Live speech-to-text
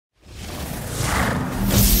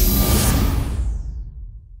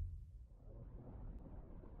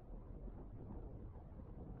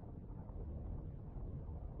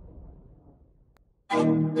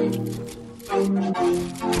Gun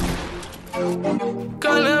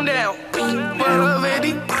them down, what up,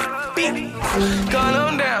 Eddie? Gun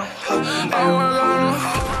them down, I wanna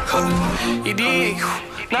you dig?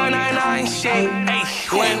 999 shit,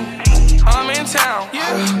 when I'm in town,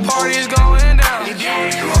 parties going down,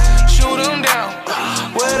 shoot them down,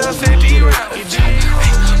 with a 50 round,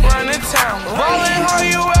 run the town, ballin' how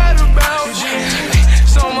you at about,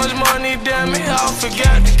 so much money, damn it, I'll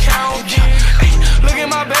forget to count. Look at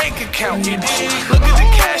my bank account, look at the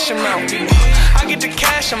cash amount, I get the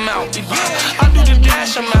cash amount, I do the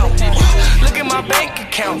dash amount. Look at my bank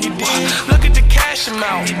account, look at the cash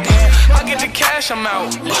amount, I get the cash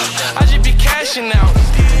amount, I just be cashing out.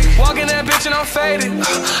 Walking that bitch and I'm faded,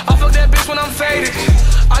 I fuck that bitch when I'm faded.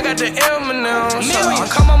 I got the M&M's,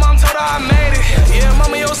 come on mom, told her I made it. Yeah,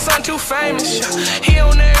 mama, your son too famous, he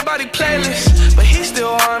on everybody playlist, but he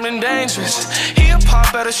still armed and dangerous, he a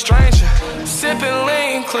pop at a stranger. Sippin'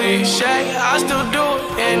 lean, cliche, I still do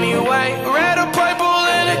it anyway. Red or purple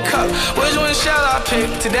in a cup, which one shall I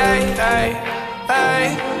pick today? Ay,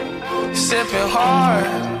 ay. Sippin' hard,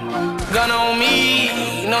 gun on me,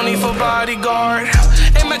 no need for bodyguard.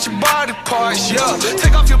 Aim at your body parts, yeah.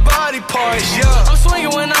 Take off your body parts, yeah. I'm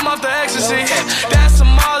swinging when I'm off the ecstasy, that's a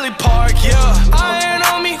Molly Park, yeah. Iron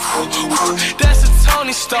on me, that's a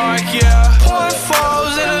Tony Stark, yeah. Pouring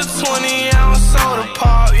falls in a 20-ounce soda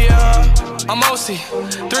pop, yeah. I'm OC,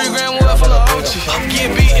 3 grand wood full of OG.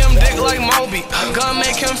 Get BM dick like Moby, gun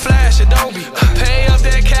make him flash Adobe. Pay up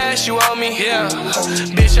that cash you owe me, yeah.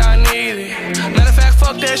 Bitch, I need it. Matter of fact,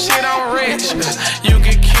 fuck that shit, I'm rich. You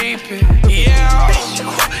can keep it, yeah.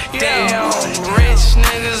 Damn, rich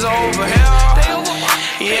niggas over here.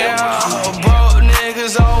 Yeah, broke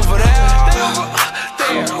niggas over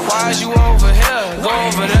there. Why's you over here? Go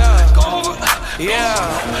over there. Yeah.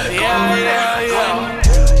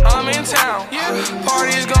 I'm in town,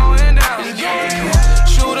 parties going down,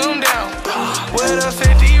 shoot them down, with a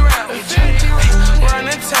 50 round, run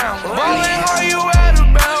the town, ballin' how you at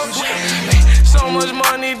about, so much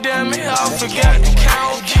money, damn it, I'll forget to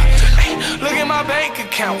count. Look at my bank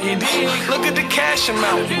account, look at the cash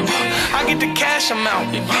amount, I get the cash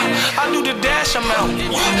amount, I do the dash amount.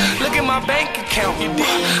 Look at my bank account,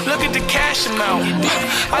 look at the cash amount,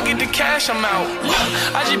 I get the cash amount,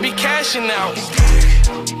 I just be cashing out.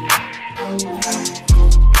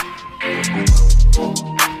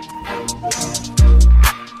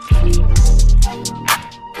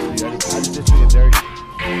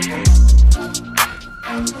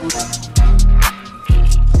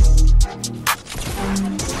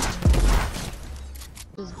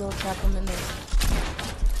 Just go trap him in there.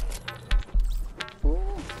 Ooh.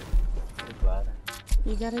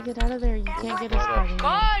 You gotta get out of there. You can't get us started.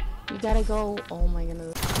 You gotta go. Oh my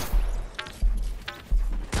goodness.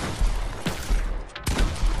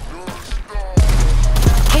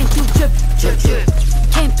 Came through drippin',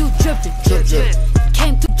 came through drippin',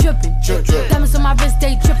 came through drippin', diamonds on my wrist,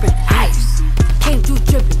 they drippin', ice. Came through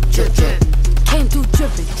drippin', came through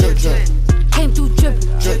drippin', came through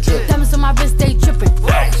drippin', diamonds on my wrist, they drippin',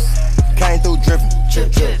 ice. Came through drippin',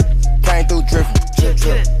 came through drippin',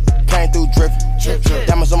 came through drippin',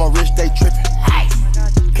 diamonds on my wrist, they trippin', ice.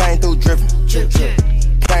 Came through drippin',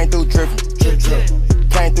 came through drippin',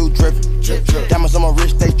 came through drippin', diamonds on my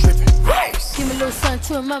wrist, they trippin'. Give me a little something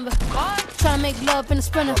to remember. Tryna make love in the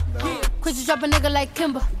sprinter. Quit you drop a nigga like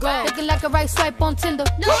Kimber. Looking like a right swipe on Tinder.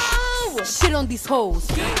 No! Shit on these hoes.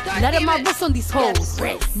 Let up my wrist on these hoes.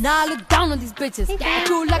 Now I look down on these bitches. I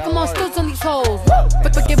do like I'm on stilts on these hoes.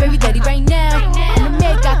 But get baby daddy right now. And the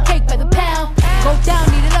maid got cake by the pound. Go down,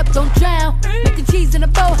 eat it up, don't drown. Making cheese in a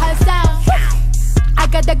bowl, how it sound. I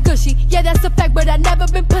got that gushy, yeah that's a fact, but I never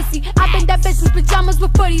been pussy. I been that bitch with pajamas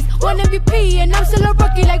with footies, one MVP and I'm still a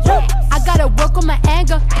rookie like whoop. I gotta work on my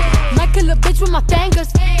anger, might kill a bitch with my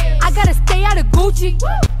fingers. I gotta stay out of Gucci,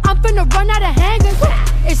 I'm finna run out of hangers.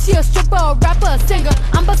 Is she a stripper, a rapper, a singer?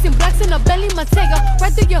 I'm busting blacks in a Bentley Montega.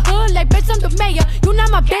 Right through your hood like bitch I'm the mayor. You not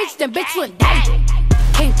my bitch, then bitch you a danger.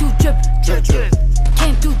 Came through drippin',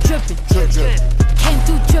 came through drippin', came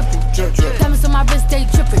through drippin', diamonds on my wrist they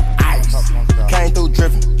drippin', ice. Came through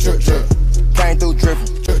drippin', came through drippin',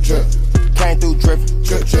 came through drippin',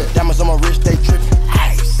 diamonds on my wrist they trippin'.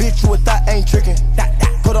 Bitch, you a thought ain't trickin'.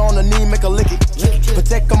 Put her on the knee, make her lick it.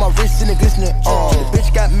 Protect on my wrist and it glistening. The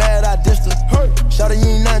bitch got mad, I dissed her. Shawty, you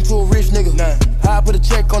ain't nothing to a rich nigga. I put a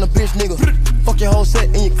check on a bitch nigga. Fuck your whole set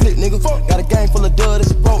and your click nigga. Got a gang full of dud,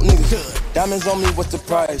 it's a broke nigga. Diamonds on me, what's the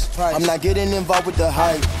price? I'm not getting involved with the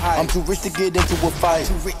hype. I'm too rich to get into a fight.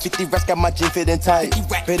 50 racks got my jean fitting tight.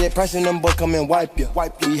 Pay that price and them boys come and wipe ya.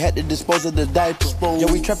 We had to dispose of the diaper.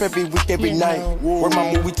 Yeah, we trap every week, every night. Word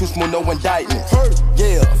my movie too smooth, no indictment.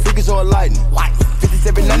 Yeah, figures all lightning.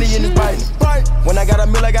 57, 90 in his biting. When I got a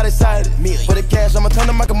meal, I got excited. For the cash, I'ma turn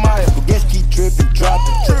them like a Maya. Gas keep dripping,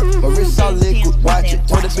 dropping. My wrist all liquid, watch it.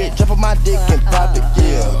 Told the bitch, jump on my dick and pop it.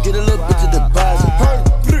 Yeah, get a little bit to deposit.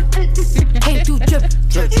 Came through drippin',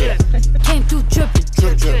 came through drippin',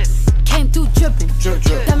 came through drippin'.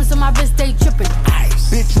 Diamonds on my wrist, they drippin'.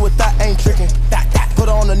 Bitch, you a thought ain't trickin'. Put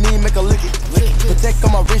her on the knee, make her lick it. Protect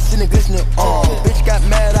on my wrist and it glistening. Bitch got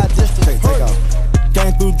mad, I dissed her. Take off.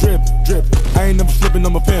 Came through drip. I ain't never slipping,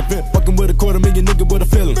 I'm a pimp. Fucking with a $250,000 nigga with a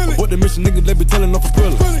feeling. What the mission nigga, they be telling off a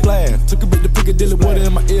thriller. Splash, took a bit to Piccadilly, water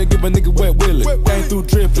in my ear, give a nigga wet willy. Came through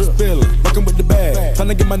drip, just feeling. Fucking with the bag,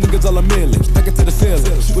 tryna get my niggas all a million. Stack it to the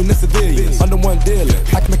ceiling, shooting the civilians. Under one dealer,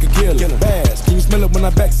 I can make a killing. Bass, can you smell it when I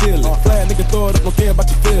back seal it? Fly nigga, throw it up, don't care about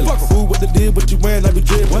your feelings. Who what the deal, what you wearing, I be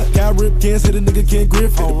drippin'. Cow rip, can't say the nigga can't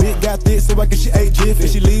grip it. The bitch got thick, so I guess she ate jiffy.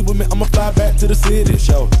 If she leave with me, I'ma fly back to the city.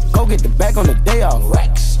 Show. Go get the bag on the day off.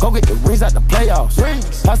 Go get the rings out the playoffs.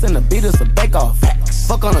 Toss in the beat us a bake off.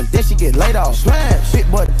 Fuck on her, then she get laid off. Big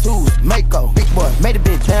boy the tools, Mako. Big boy made a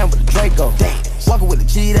bitch down with the Draco. Walking with the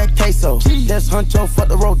G, that queso. That's Huncho, fuck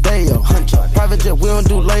the Rodeo. Private jet, we don't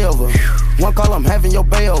do layover. One call, I'm having your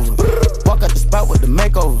bay over. Walk out the spot with the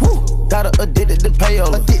makeover. Got her addicted to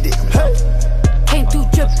payola. Came through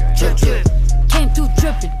drippin', came through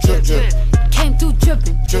drippin', came through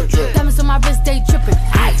drippin'. Diamonds on my wrist, they drippin'.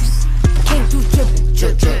 Came through drippin',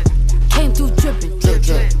 came through drippin',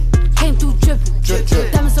 came through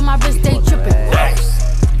drippin'. Diamonds on my wrist, they drippin'.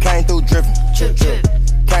 Came through drippin',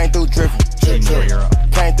 came through drippin',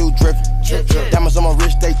 came through drippin'. Diamonds on my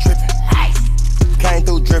wrist, they trippin'. Came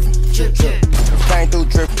through drippin', came through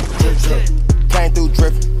drippin', came through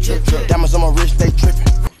drippin'. Diamonds on